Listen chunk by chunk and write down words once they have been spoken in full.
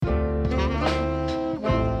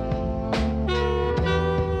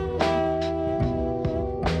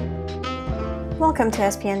Welcome to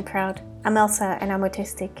SPN Proud. I'm Elsa and I'm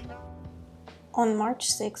autistic. On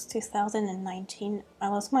March 6, 2019, I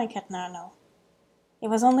lost my cat Nano. It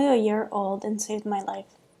was only a year old and saved my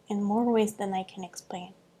life in more ways than I can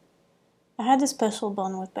explain. I had a special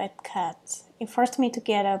bond with that cat. It forced me to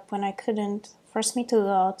get up when I couldn't, forced me to go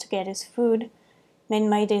out to get his food, made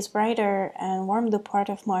my days brighter, and warmed the part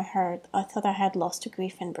of my heart I thought I had lost to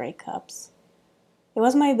grief and breakups. It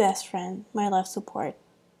was my best friend, my life support.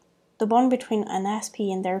 The bond between an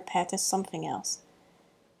Aspie and their pet is something else.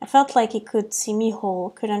 I felt like he could see me whole,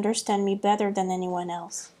 could understand me better than anyone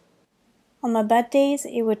else. On my bad days,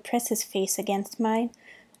 he would press his face against mine,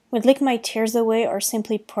 would lick my tears away or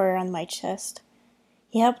simply purr on my chest.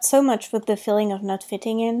 He helped so much with the feeling of not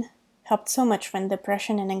fitting in, helped so much when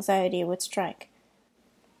depression and anxiety would strike.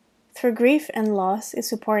 Through grief and loss, he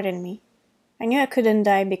supported me. I knew I couldn't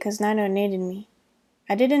die because Nano needed me.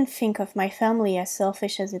 I didn't think of my family as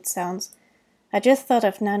selfish as it sounds. I just thought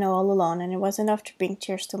of Nano all alone, and it was enough to bring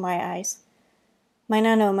tears to my eyes. My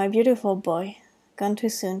Nano, my beautiful boy, gone too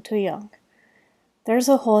soon, too young. There's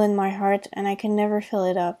a hole in my heart, and I can never fill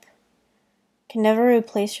it up. Can never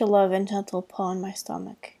replace your love and gentle paw on my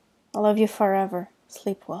stomach. I love you forever.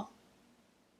 Sleep well.